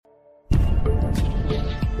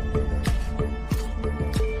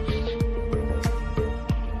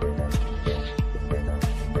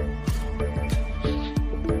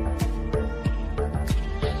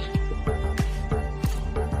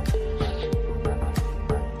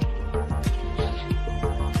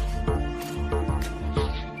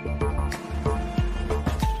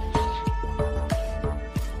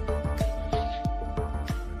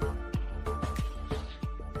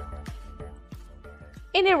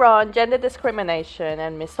In Iran, gender discrimination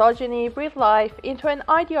and misogyny breathe life into an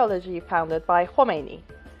ideology founded by Khomeini.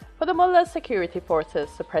 For the mullah security forces,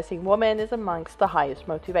 suppressing women is amongst the highest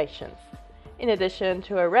motivations. In addition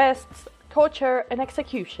to arrests, torture, and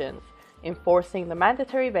executions, enforcing the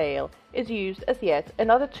mandatory veil is used as yet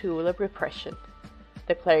another tool of repression.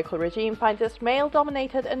 The clerical regime finds this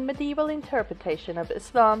male-dominated and medieval interpretation of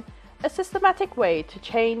Islam a systematic way to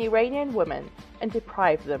chain Iranian women and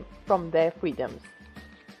deprive them from their freedoms.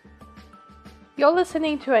 You're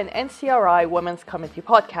listening to an NCRI Women's Committee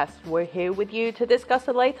podcast. We're here with you to discuss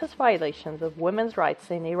the latest violations of women's rights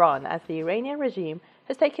in Iran as the Iranian regime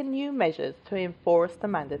has taken new measures to enforce the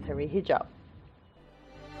mandatory hijab.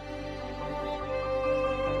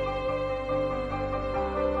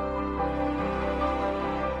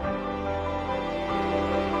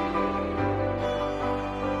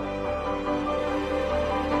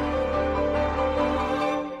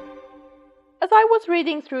 As I was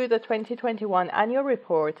reading through the 2021 annual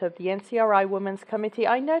report of the NCRI Women's Committee,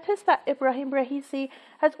 I noticed that Ibrahim Raisi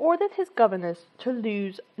has ordered his governors to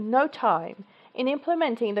lose no time in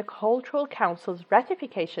implementing the Cultural Council's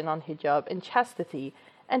ratification on hijab and chastity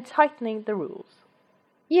and tightening the rules.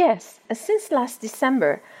 Yes, since last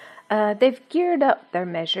December, they've geared up their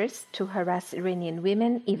measures to harass Iranian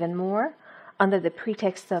women even more under the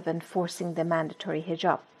pretext of enforcing the mandatory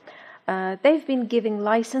hijab. They've been giving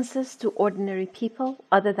licenses to ordinary people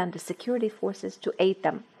other than the security forces to aid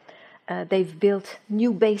them. They've built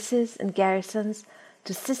new bases and garrisons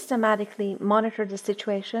to systematically monitor the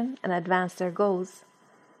situation and advance their goals.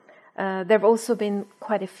 There have also been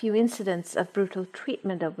quite a few incidents of brutal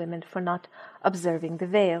treatment of women for not observing the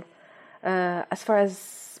veil. As far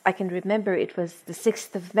as I can remember, it was the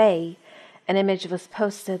 6th of May. An image was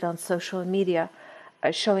posted on social media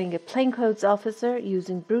showing a plainclothes officer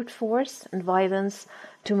using brute force and violence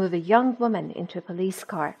to move a young woman into a police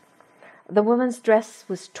car. The woman's dress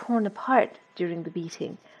was torn apart during the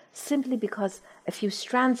beating, simply because a few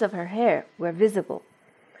strands of her hair were visible.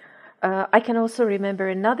 I can also remember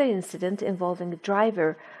another incident involving a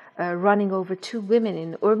driver running over two women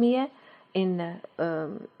in Urmiye in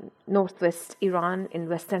northwest Iran in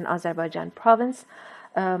western Azerbaijan province.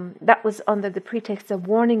 That was under the pretext of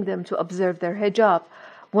warning them to observe their hijab.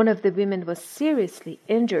 One of the women was seriously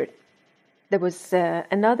injured. There was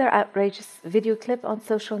another outrageous video clip on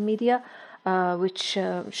social media which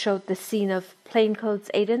showed the scene of plainclothes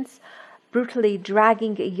agents brutally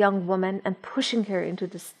dragging a young woman and pushing her into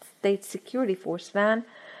the state security force van.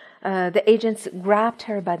 The agents grabbed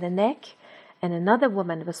her by the neck, and another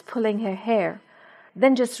woman was pulling her hair.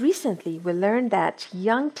 Then just recently, we learned that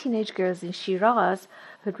young teenage girls in Shiraz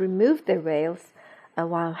who had removed their veils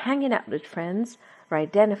while hanging out with friends were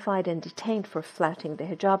identified and detained for flouting the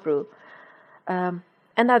hijab rule.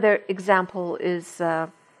 Another example is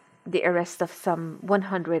the arrest of some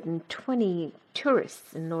 120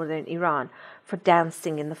 tourists in northern Iran for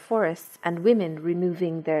dancing in the forests and women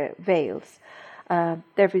removing their veils. There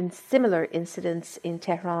have been similar incidents in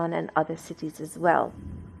Tehran and other cities as well.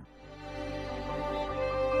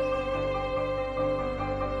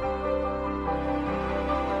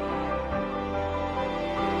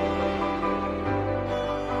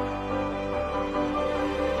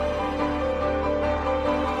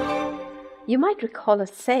 You might recall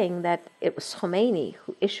us saying that it was Khomeini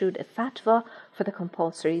who issued a fatwa for the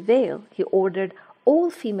compulsory veil. He ordered all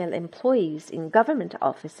female employees in government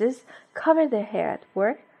offices cover their hair at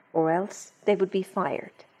work, or else they would be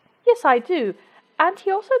fired. Yes, I do. And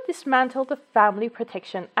he also dismantled the Family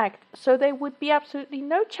Protection Act, so there would be absolutely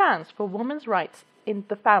no chance for women's rights in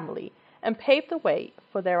the family, and paved the way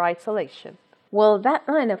for their isolation. Well, that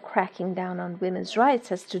line of cracking down on women's rights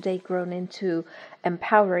has today grown into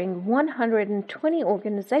empowering 120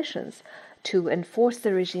 organizations to enforce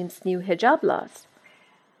the regime's new hijab laws.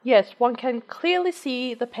 Yes, one can clearly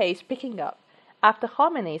see the pace picking up after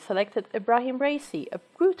Khomeini selected Ibrahim Raisi, a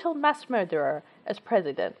brutal mass murderer, as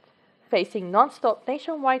president. Facing non-stop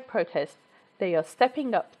nationwide protests, they are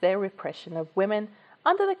stepping up their repression of women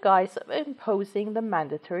under the guise of imposing the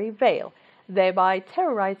mandatory veil, thereby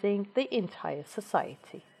terrorizing the entire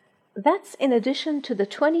society. That's in addition to the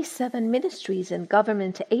 27 ministries and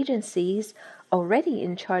government agencies already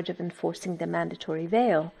in charge of enforcing the mandatory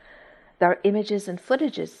veil. There are images and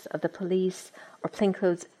footages of the police or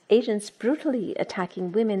plainclothes agents brutally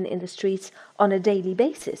attacking women in the streets on a daily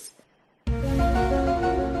basis.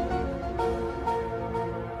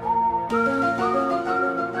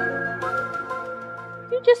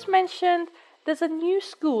 You just mentioned there's a new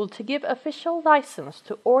school to give official license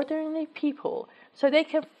to ordinary people so they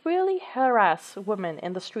can freely harass women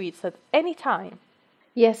in the streets at any time.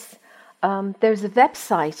 Yes, There's a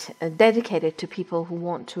website dedicated to people who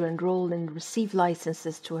want to enroll and receive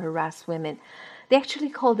licenses to harass women. They actually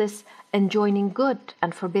call this enjoining good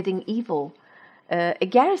and forbidding evil. A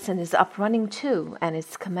garrison is up running too, and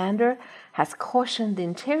its commander has cautioned the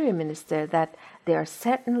interior minister that they are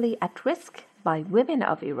certainly at risk by women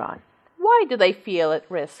of Iran. Why do they feel at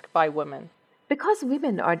risk by women? Because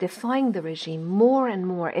women are defying the regime more and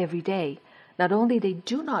more every day. Not only they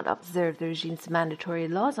do not observe the regime's mandatory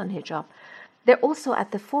laws on hijab, they're also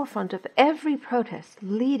at the forefront of every protest,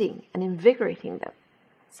 leading and invigorating them.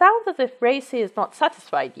 Sounds as if Raisi is not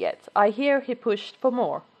satisfied yet. I hear he pushed for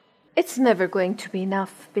more. It's never going to be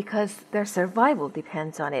enough because their survival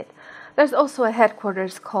depends on it. There's also a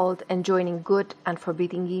headquarters called Enjoining Good and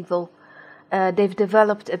Forbidding Evil. They've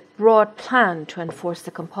developed a broad plan to enforce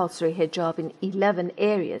the compulsory hijab in 11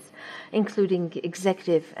 areas, including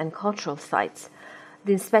executive and cultural sites.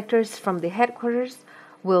 The inspectors from the headquarters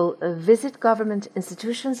will visit government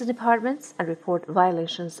institutions and departments and report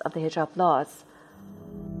violations of the hijab laws.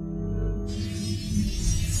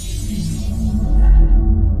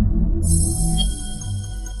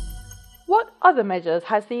 What other measures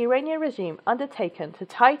has the Iranian regime undertaken to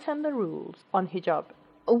tighten the rules on hijab?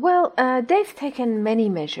 Well, they've taken many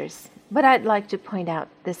measures, but I'd like to point out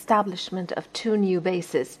the establishment of 2 new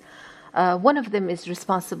bases. One of them is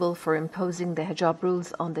responsible for imposing the hijab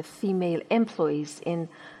rules on the female employees in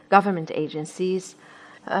government agencies.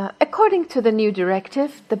 According to the new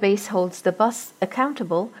directive, the base holds the boss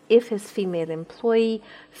accountable if his female employee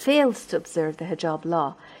fails to observe the hijab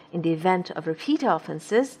law. In the event of repeat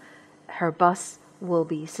offenses, her boss will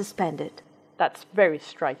be suspended. That's very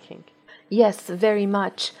striking. Yes, very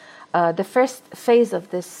much. The first phase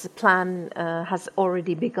of this plan has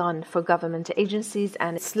already begun for government agencies,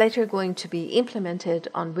 and it's later going to be implemented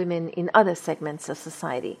on women in other segments of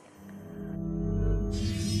society.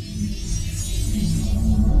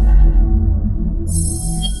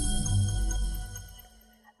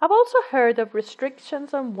 I've also heard of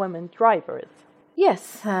restrictions on women drivers.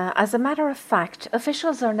 Yes, as a matter of fact,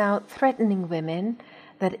 officials are now threatening women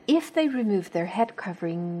that if they remove their head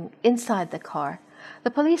covering inside the car,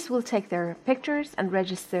 the police will take their pictures and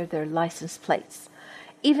register their license plates.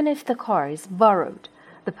 Even if the car is borrowed,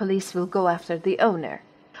 the police will go after the owner.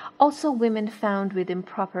 Also, women found with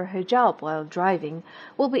improper hijab while driving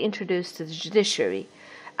will be introduced to the judiciary.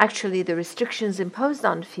 Actually, the restrictions imposed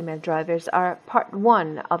on female drivers are part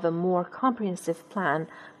 1 of a more comprehensive plan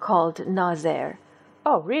called Nazir.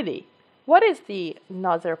 Oh, really? What is the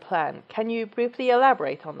Nazir plan? Can you briefly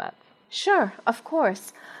elaborate on that? Sure, of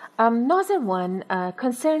course. Nazir 1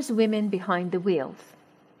 concerns women behind the wheels.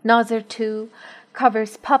 Nazir 2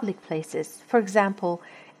 covers public places, for example,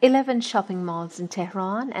 11 shopping malls in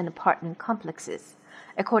Tehran and apartment complexes.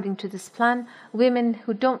 According to this plan, women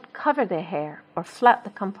who don't cover their hair or flout the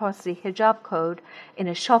compulsory hijab code in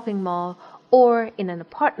a shopping mall or in an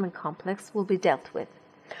apartment complex will be dealt with.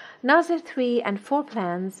 Nazir 3 and 4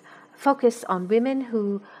 plans focus on women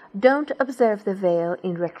who don't observe the veil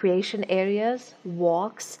in recreation areas,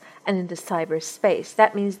 walks, and in the cyberspace.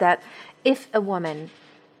 That means that if a woman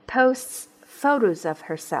posts photos of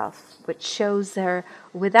herself which shows her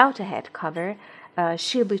without a head cover,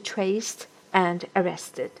 she'll be traced and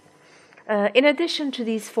arrested. In addition to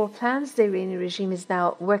these 4 plans, the Iranian regime is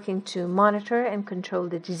now working to monitor and control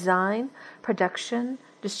the design, production,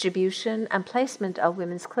 distribution, and placement of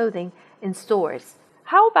women's clothing in stores.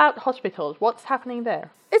 How about hospitals? What's happening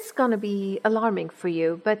there? It's going to be alarming for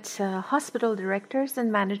you, but hospital directors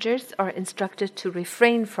and managers are instructed to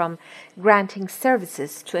refrain from granting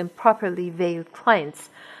services to improperly veiled clients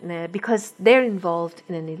because they're involved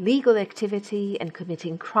in an illegal activity and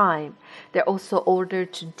committing crime. They're also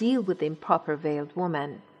ordered to deal with the improper veiled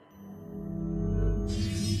woman.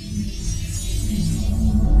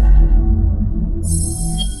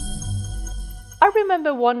 I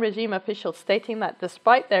remember one regime official stating that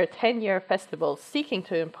despite their 10-year festival seeking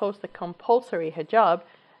to impose the compulsory hijab,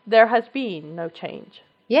 there has been no change.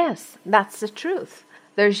 Yes, that's the truth.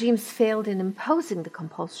 The regimes failed in imposing the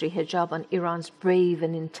compulsory hijab on Iran's brave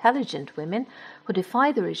and intelligent women who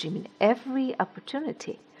defy the regime in every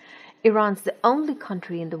opportunity. Iran's the only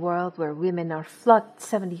country in the world where women are flogged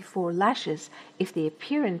 74 lashes if they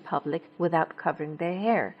appear in public without covering their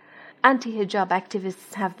hair. Anti-hijab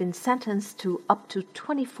activists have been sentenced to up to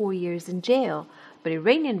 24 years in jail, but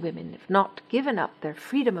Iranian women have not given up their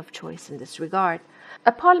freedom of choice in this regard.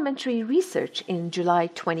 A parliamentary research in July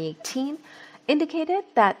 2018 indicated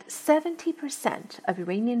that 70% of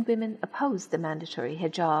Iranian women oppose the mandatory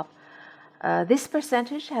hijab. This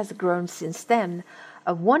percentage has grown since then,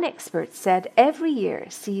 One expert said every year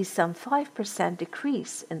sees some 5%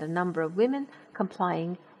 decrease in the number of women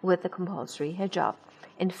complying with the compulsory hijab.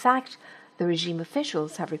 In fact, the regime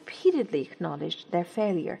officials have repeatedly acknowledged their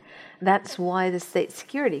failure. That's why the state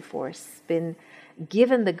security force has been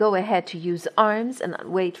given the go-ahead to use arms and not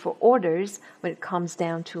wait for orders when it comes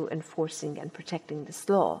down to enforcing and protecting this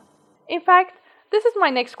law. In fact, this is my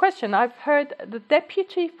next question. I've heard the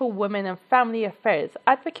Deputy for Women and Family Affairs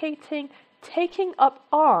advocating taking up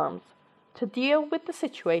arms to deal with the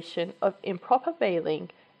situation of improper veiling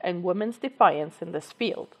and women's defiance in this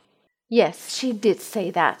field. Yes, she did say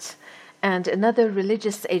that. And another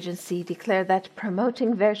religious agency declared that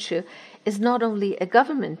promoting virtue is not only a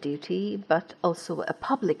government duty, but also a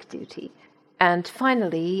public duty. And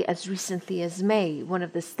finally, as recently as May, one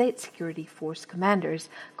of the State Security Force commanders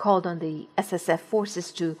called on the SSF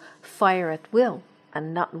forces to fire at will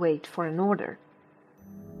and not wait for an order.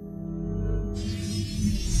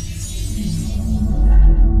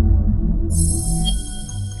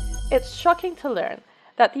 It's shocking to learn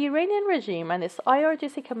that the Iranian regime and its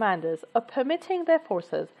IRGC commanders are permitting their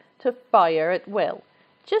forces to fire at will,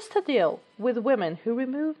 just to deal with women who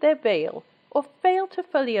remove their veil or fail to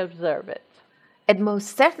fully observe it. It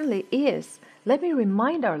most certainly is. Let me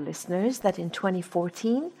remind our listeners that in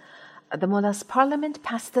 2014, the Mullahs' Parliament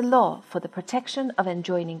passed a law for the protection of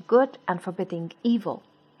enjoining good and forbidding evil.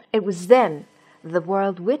 It was then the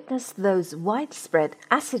world witnessed those widespread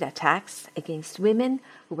acid attacks against women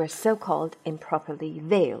who were so-called improperly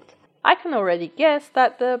veiled. I can already guess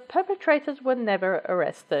that the perpetrators were never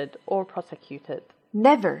arrested or prosecuted.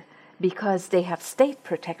 Never, because they have state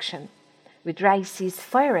protection. With Raisi's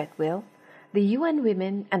fire at will, the UN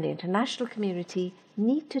Women and the international community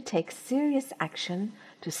need to take serious action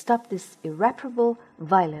to stop this irreparable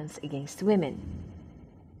violence against women.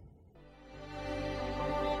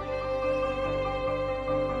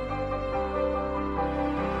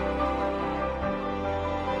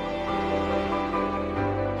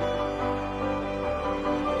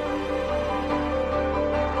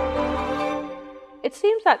 It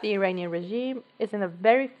seems that the Iranian regime is in a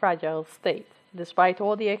very fragile state. Despite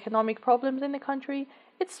all the economic problems in the country,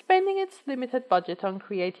 it's spending its limited budget on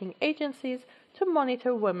creating agencies to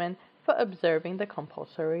monitor women for observing the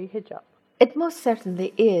compulsory hijab. It most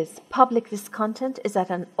certainly is. Public discontent is at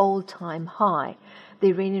an all-time high.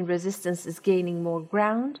 The Iranian resistance is gaining more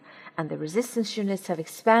ground, and the resistance units have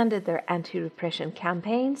expanded their anti-repression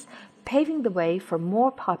campaigns, paving the way for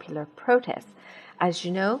more popular protests. As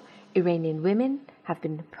you know, Iranian women have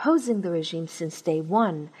been opposing the regime since day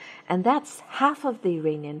one, and that's half of the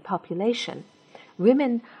Iranian population.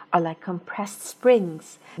 Women are like compressed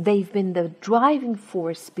springs. They've been the driving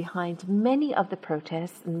force behind many of the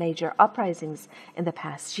protests and major uprisings in the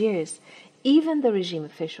past years. Even the regime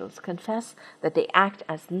officials confess that they act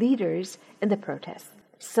as leaders in the protests.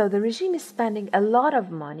 So the regime is spending a lot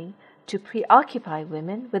of money to preoccupy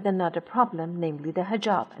women with another problem, namely the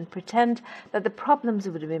hijab, and pretend that the problems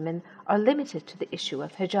with women are limited to the issue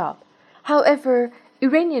of hijab. However,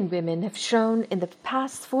 Iranian women have shown in the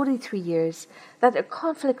past 43 years that a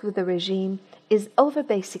conflict with the regime is over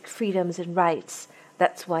basic freedoms and rights.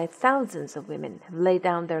 That's why thousands of women have laid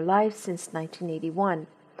down their lives since 1981.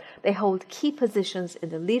 They hold key positions in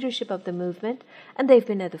the leadership of the movement, and they've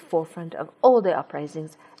been at the forefront of all the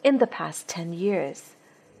uprisings in the past 10 years.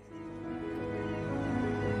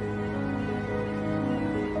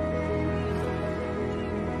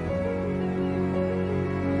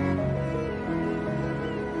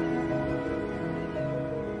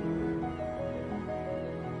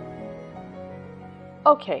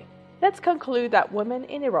 Okay, let's conclude that women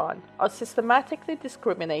in Iran are systematically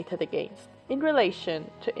discriminated against in relation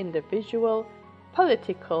to individual,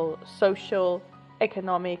 political, social,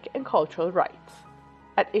 economic, and cultural rights.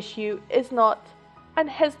 At issue is not and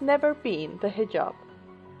has never been the hijab,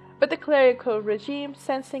 but the clerical regime,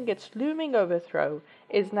 sensing its looming overthrow,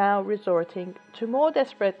 is now resorting to more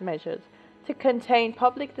desperate measures to contain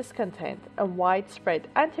public discontent and widespread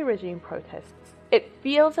anti-regime protests. It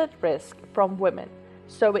feels at risk from women,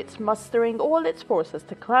 so it's mustering all its forces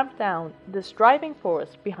to clamp down this driving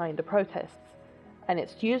force behind the protests, and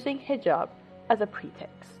it's using hijab as a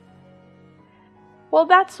pretext. Well,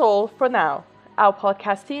 that's all for now. Our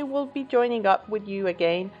podcast team will be joining up with you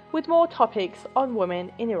again with more topics on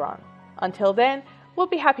women in Iran. Until then, we'll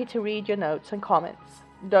be happy to read your notes and comments.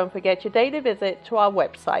 Don't forget your daily visit to our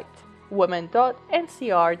website,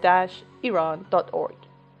 women.ncr-iran.org.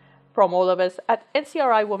 From all of us at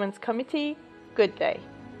NCRI Women's Committee, good day.